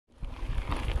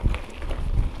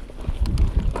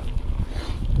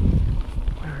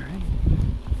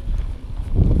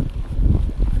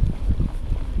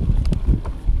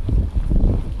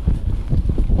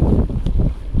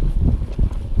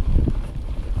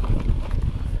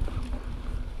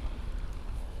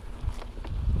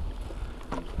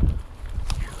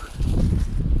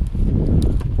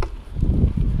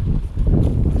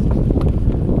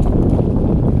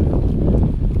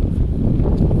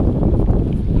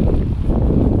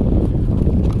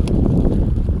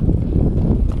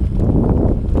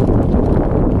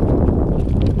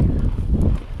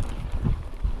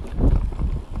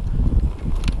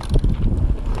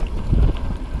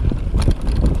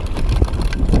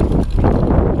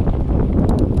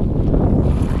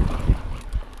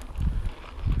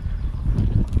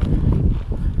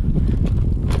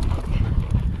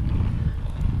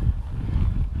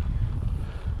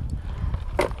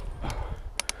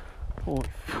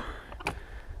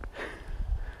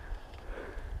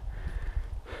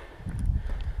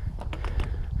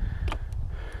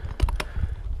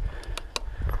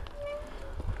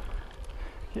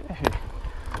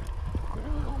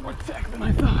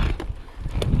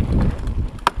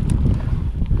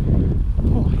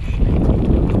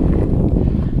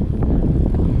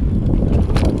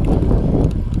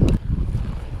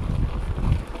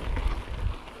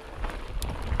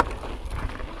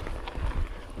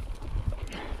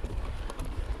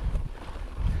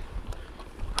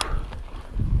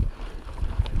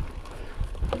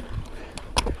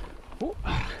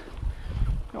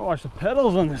watch the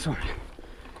pedals on this one.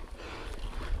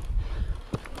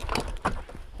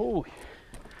 Holy.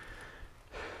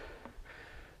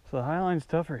 So the high line's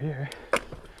tougher here.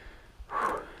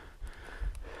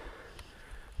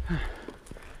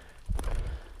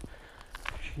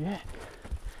 Shit.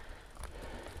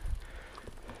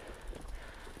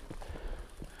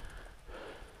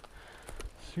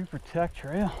 Super tech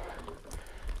trail.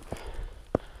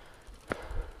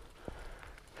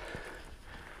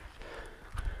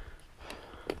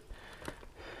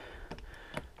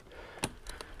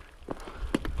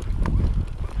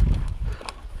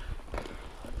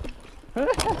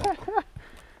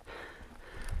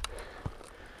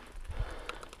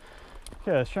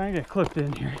 Okay, let's try and get clipped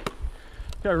in here.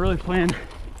 You gotta really plan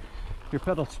your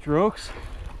pedal strokes.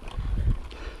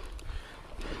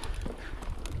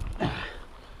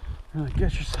 Really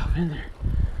get yourself in there.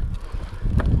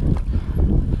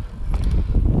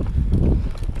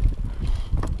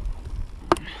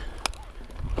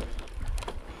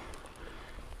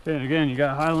 Okay, and again, you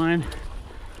got a high line,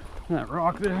 that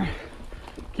rock there.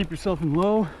 Keep yourself in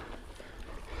low.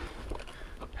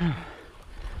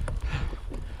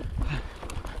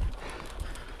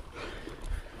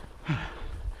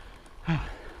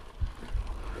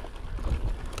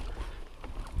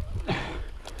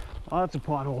 Lots of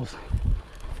potholes.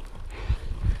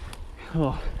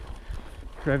 Oh,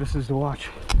 crevices to watch.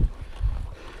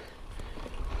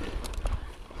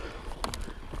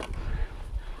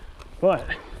 But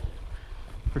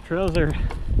for trails that are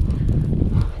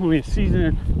only a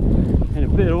season and a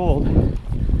bit old,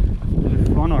 they're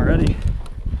fun already.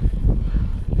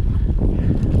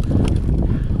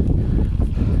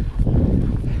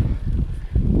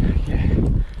 Okay,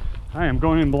 I am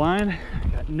going in blind. I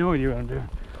got no idea what I'm doing.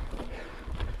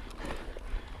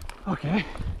 Okay,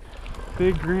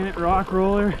 big granite rock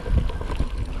roller.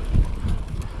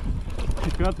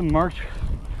 It's got them marked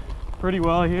pretty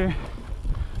well here.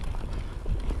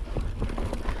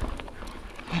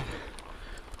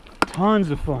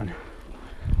 Tons of fun.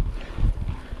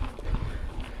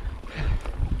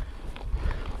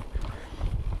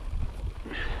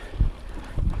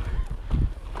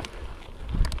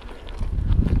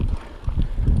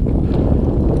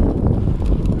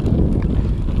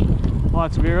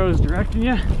 Lots of arrows directing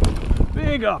you.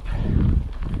 Big up. A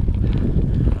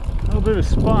little bit of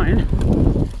spine.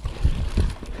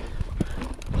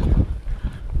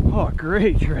 Oh,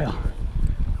 great trail.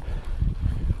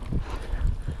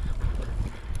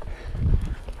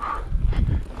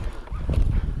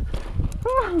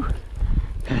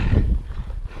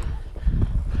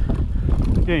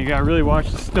 Again, you gotta really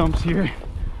watch the stumps here.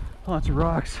 Lots of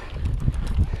rocks.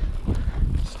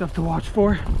 Stuff to watch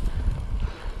for.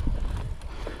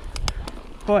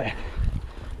 But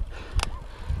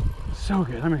so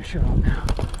good. I'm gonna shut up now.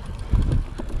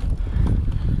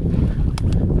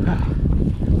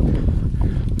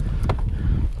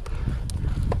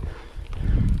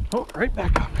 Oh, right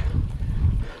back up.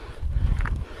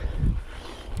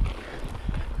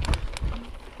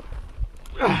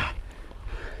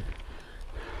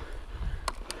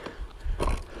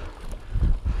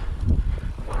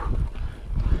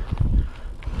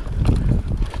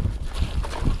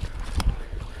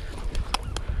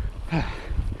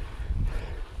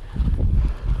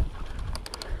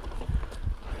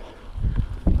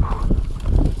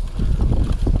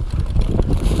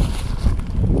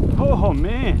 Oh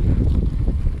man,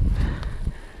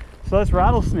 so that's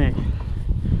Rattlesnake.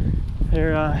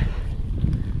 They're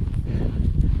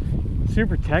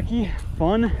super techy,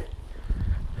 fun,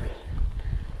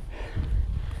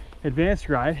 advanced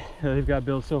ride that they've got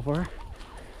built so far.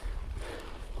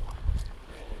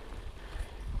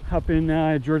 Up in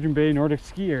Georgian Bay, Nordic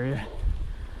ski area.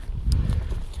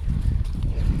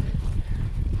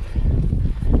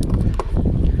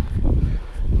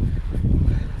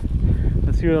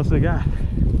 Let's see what else they got.